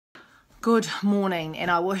Good morning,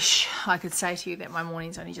 and I wish I could say to you that my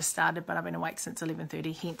morning's only just started, but I've been awake since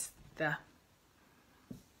 11:30, hence the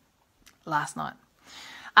last night.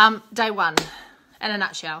 Day one, in a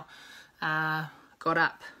nutshell, got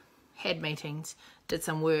up, had meetings, did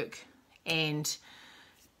some work, and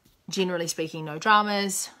generally speaking, no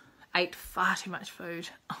dramas, ate far too much food.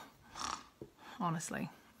 Honestly,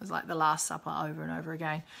 it was like the Last Supper over and over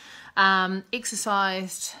again.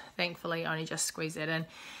 Exercised, thankfully, only just squeezed that in.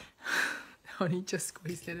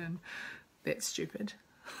 That's stupid.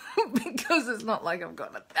 Because it's not like I've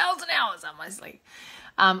got 1,000 hours up my sleeve.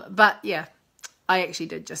 But yeah, I actually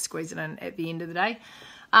did just squeeze it in at the end of the day.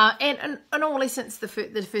 And all essence, the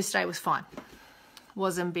first day was fine.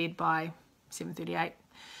 Was in bed by 7:38,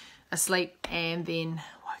 asleep, and then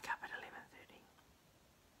woke up at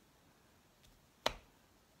 11:30.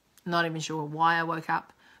 Not even sure why I woke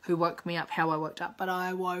up, who woke me up, how I woke up, but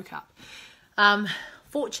I woke up.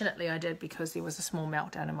 Fortunately, I did, because there was a small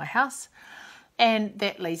meltdown in my house. And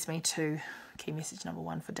that leads me to key message number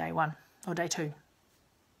one for day one, or day two,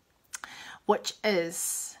 which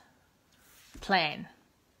is plan.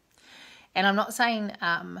 And I'm not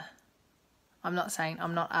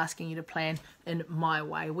asking you to plan in my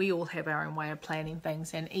way. We all have our own way of planning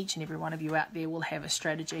things, and each and every one of you out there will have a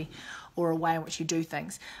strategy or a way in which you do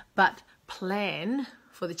things. But plan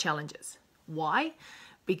for the challenges. Why?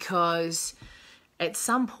 Because at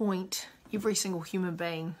some point, every single human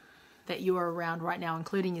being that you are around right now,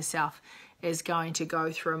 including yourself, is going to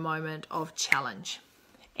go through a moment of challenge.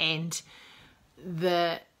 And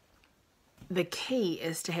the key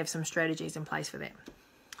is to have some strategies in place for that.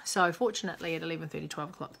 So fortunately, at 11:30, 12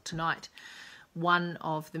 o'clock tonight, one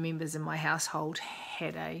of the members in my household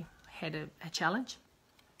had a challenge.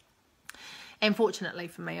 And fortunately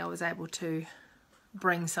for me, I was able to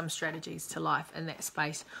bring some strategies to life in that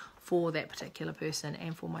space for that particular person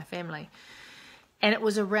and for my family. And it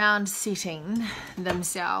was around setting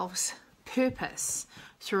themselves purpose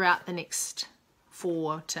throughout the next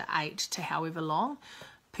 4 to 8 to however long,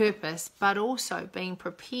 purpose, but also being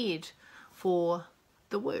prepared for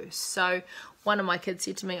the worst. So one of my kids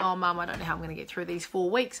said to me, "Oh, Mum, I don't know how I'm going to get through these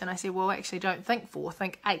 4 weeks." And I said, "Well, actually, don't think 4,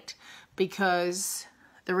 think 8, because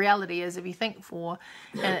the reality is, if you think 4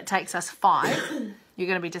 and it takes us 5, you're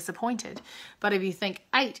going to be disappointed. But if you think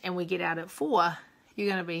 8 and we get out at 4, you're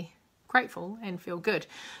going to be grateful and feel good."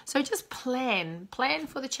 So just plan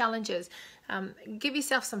for the challenges. Give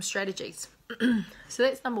yourself some strategies. So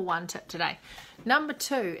that's number one tip today. Number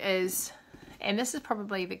two is, and this is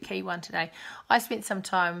probably the key one today, I spent some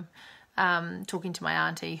time talking to my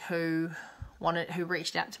auntie who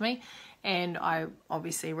reached out to me, and I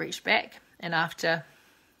obviously reached back. And after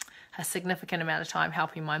a significant amount of time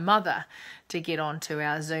helping my mother to get onto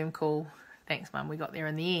our Zoom call, thanks Mum, we got there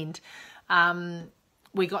in the end,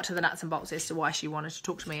 we got to the nuts and bolts as to why she wanted to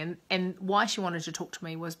talk to me. And why she wanted to talk to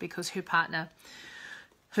me was because her partner,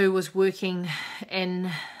 who was working in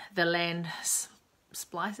the land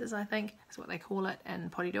splices, I think is what they call it in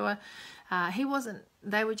Porirua,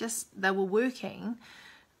 they were working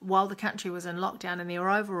while the country was in lockdown in their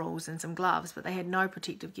overalls and some gloves, but they had no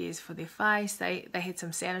protective gears for their face. They had some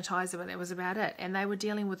sanitizer, but that was about it. And they were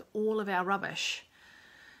dealing with all of our rubbish.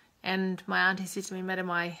 And my auntie said to me, "Matt, am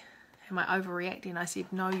I overreacting?" I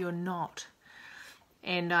said, "No, you're not."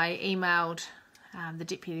 And I emailed the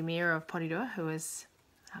Deputy Mayor of Porirua, who is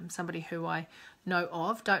somebody who I know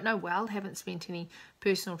of, don't know well, haven't spent any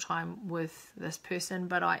personal time with this person,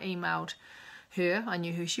 but I emailed her. I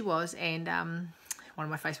knew who she was, and one of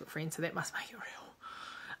my Facebook friends, so that must make it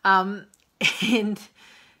real. And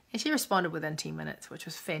she responded within 10 minutes, which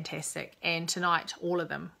was fantastic. And tonight, all of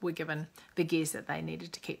them were given the gears that they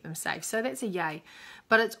needed to keep them safe. So that's a yay.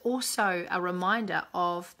 But it's also a reminder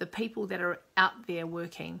of the people that are out there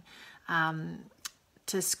working.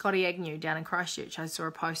 To Scotty Agnew down in Christchurch, I saw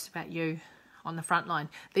a post about you on the front line.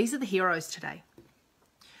 These are the heroes today.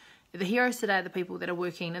 The heroes today are the people that are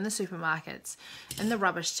working in the supermarkets, in the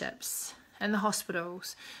rubbish tips, in the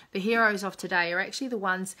hospitals. The heroes of today are actually the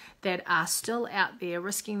ones that are still out there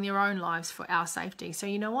risking their own lives for our safety. So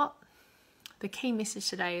you know what? The key message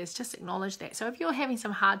today is just acknowledge that. So if you're having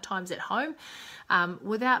some hard times at home,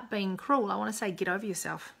 without being cruel, I want to say get over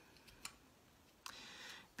yourself.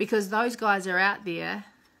 Because those guys are out there,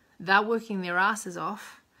 they're working their asses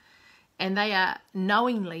off, and they are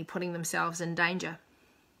knowingly putting themselves in danger.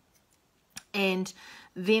 And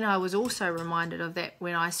then I was also reminded of that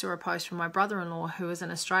when I saw a post from my brother-in-law who was in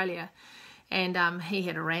Australia, and he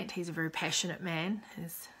had a rant. He's a very passionate man,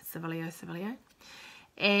 is Civilio.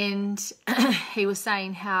 And he was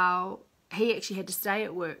saying how he actually had to stay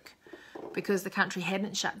at work because the country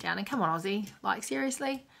hadn't shut down. And come on, Aussie, like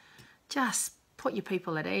seriously? just put your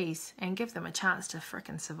people at ease and give them a chance to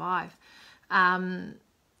frickin' survive.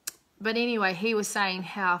 But anyway, he was saying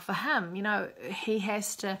how for him, you know, he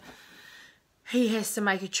has to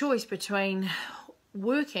make a choice between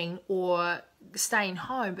working or staying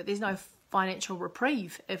home, but there's no financial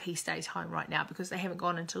reprieve if he stays home right now because they haven't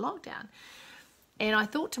gone into lockdown. And I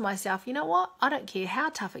thought to myself, you know what? I don't care how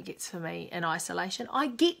tough it gets for me in isolation. I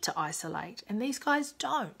get to isolate, and these guys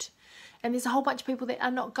don't. And there's a whole bunch of people that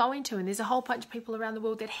are not going to, and there's a whole bunch of people around the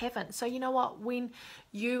world that haven't. So you know what? When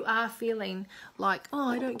you are feeling like, oh,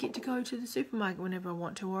 I don't get to go to the supermarket whenever I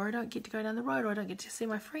want to, or I don't get to go down the road, or I don't get to see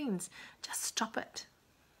my friends, just stop it.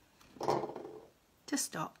 Just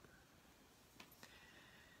stop.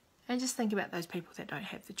 And just think about those people that don't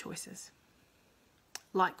have the choices,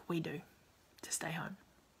 like we do, to stay home.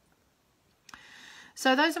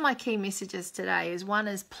 So those are my key messages today. One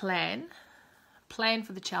is plan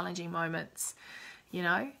for the challenging moments, you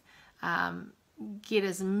know, get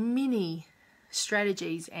as many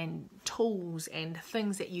strategies and tools and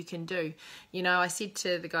things that you can do. You know, I said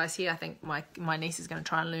to the guys here, I think my niece is going to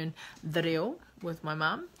try and learn the reo with my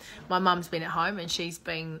mum. My mum's been at home and she's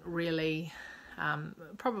been really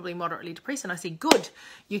probably moderately depressed, and I said, good,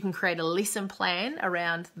 you can create a lesson plan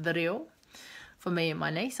around the reo for me and my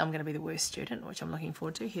niece. I'm going to be the worst student, which I'm looking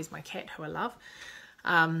forward to. Here's my cat who I love.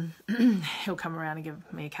 He'll come around and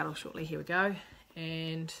give me a cuddle shortly. Here we go.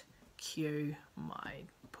 And cue my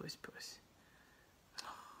puss.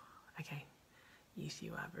 Okay. Yes,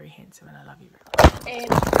 you are very handsome and I love you very much.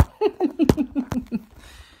 And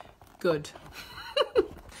good.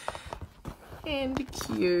 And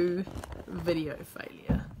cue video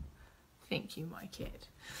failure. Thank you, my cat.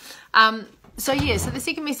 So the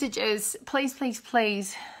second message is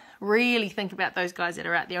please really think about those guys that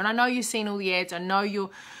are out there. And I know you've seen all the ads. I know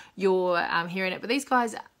you're hearing it. But these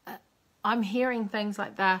guys, I'm hearing things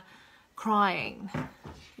like they're crying.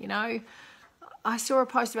 You know, I saw a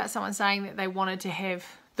post about someone saying that they wanted to have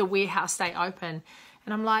the warehouse stay open.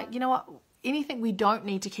 And I'm like, you know what? Anything we don't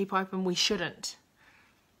need to keep open, we shouldn't.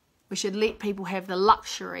 We should let people have the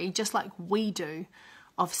luxury, just like we do,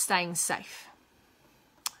 of staying safe.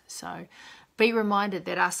 So be reminded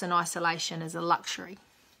that us in isolation is a luxury.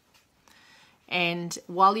 And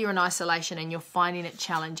while you're in isolation and you're finding it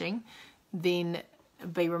challenging, then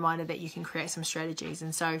be reminded that you can create some strategies.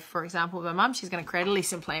 And so, for example, my mum, she's going to create a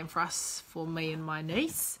lesson plan for us, for me and my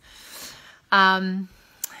niece. And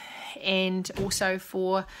also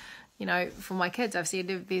for, you know, for my kids. I've said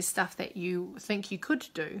if there's stuff that you think you could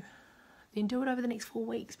do, then do it over the next 4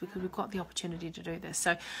 weeks, because we've got the opportunity to do this.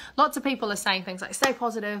 So lots of people are saying things like stay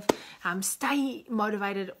positive, stay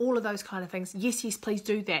motivated, all of those kind of things. Yes, please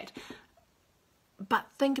do that. But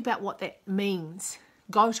think about what that means.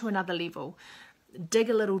 Go to another level. Dig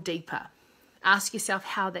a little deeper. Ask yourself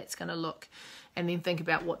how that's going to look, and then think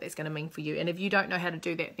about what that's going to mean for you. And if you don't know how to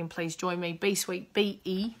do that, then please join me, BeSuite,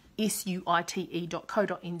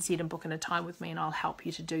 BeSuite.co.nz, and book in a time with me, and I'll help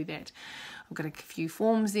you to do that. I've got a few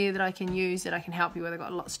forms there that I can use, that I can help you with. I've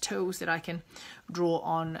got lots of tools that I can draw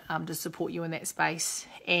on to support you in that space.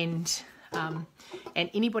 And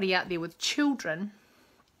anybody out there with children,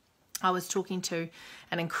 I was talking to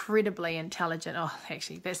an incredibly intelligent,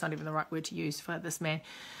 actually, that's not even the right word to use for this man.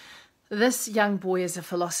 This young boy is a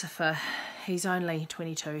philosopher. He's only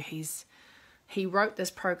 22. He wrote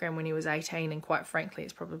this program when he was 18, and quite frankly,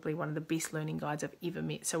 it's probably one of the best learning guides I've ever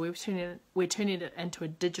met. So we're turning it into a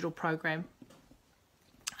digital program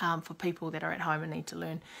for people that are at home and need to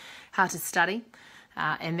learn how to study,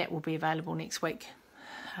 and that will be available next week.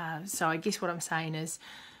 So I guess what I'm saying is,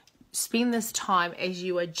 spend this time as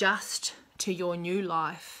you adjust to your new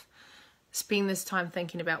life. Spend this time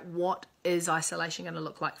thinking about what is isolation going to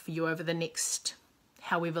look like for you over the next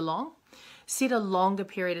however long. Set a longer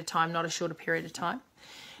period of time, not a shorter period of time.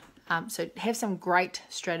 So have some great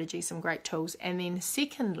strategies, some great tools. And then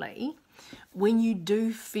secondly, when you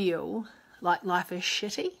do feel like life is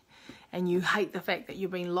shitty and you hate the fact that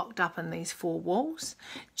you've been locked up in these four walls,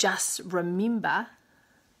 just remember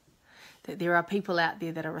that there are people out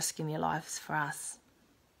there that are risking their lives for us.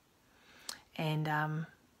 And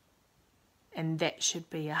that should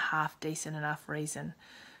be a half decent enough reason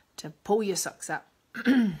to pull your socks up,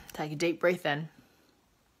 take a deep breath in,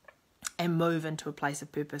 and move into a place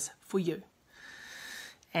of purpose for you.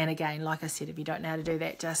 And again, like I said, if you don't know how to do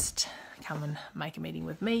that, just come and make a meeting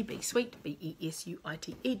with me, BeSuite,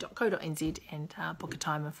 BeSuite.co.nz, and book a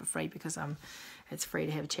time in for free, because it's free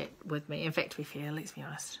to have a chat with me. In fact, to be fair, let's be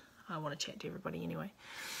honest, I want to chat to everybody anyway.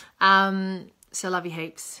 So love you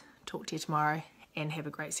heaps. Talk to you tomorrow, and have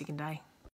a great second day.